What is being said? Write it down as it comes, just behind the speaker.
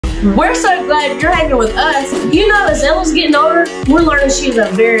We're so glad you're hanging with us. You know, as Ella's getting older, we're learning she's a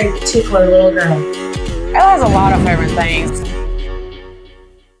very particular little girl. Ella has a lot of favorite things.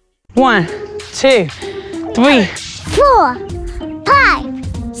 1, 2, 3, 4,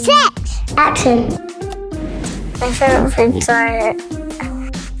 5, 6. Action. My favorite fruits are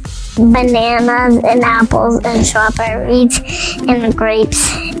bananas and apples and strawberries and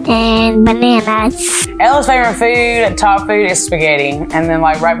grapes and bananas. Ella's favorite food, top food, is spaghetti. And then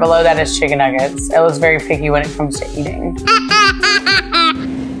like right below that is chicken nuggets. Ella's very picky when it comes to eating.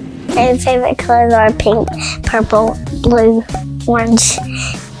 My favorite colors are pink, purple, blue, orange,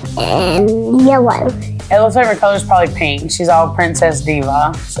 and yellow. Ella's favorite color is probably pink. She's all princess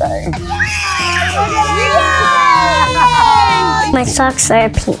diva, so. My socks are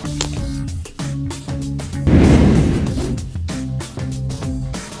pink.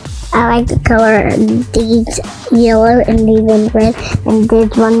 I like the color these yellow and these one red and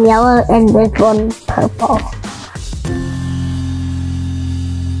this one yellow and this one purple.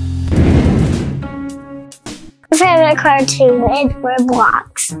 My favorite cartoon is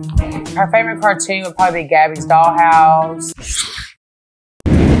Roblox. Her favorite cartoon would probably be Gabby's Dollhouse.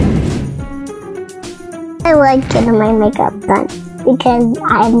 I like getting my makeup done because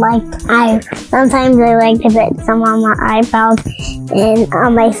sometimes I like to put some on my eyebrows and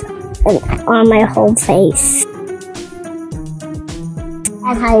on my whole face.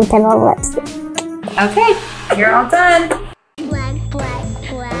 That's how you put on lipstick. Okay, you're all done. Black, black,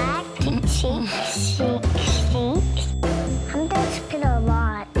 black. Cheeks, cheeks, cheeks. I'm gonna spit a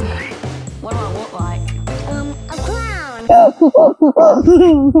lot. What do I look like? A clown.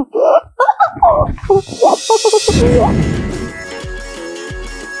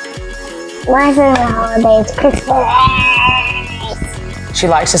 My favorite holiday is Christmas. She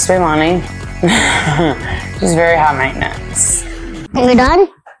likes to spend money. She's very high maintenance. Are we done?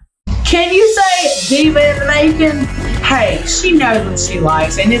 Can you say diva in the making? Hey, she knows what she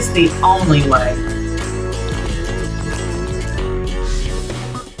likes, and it's the only way.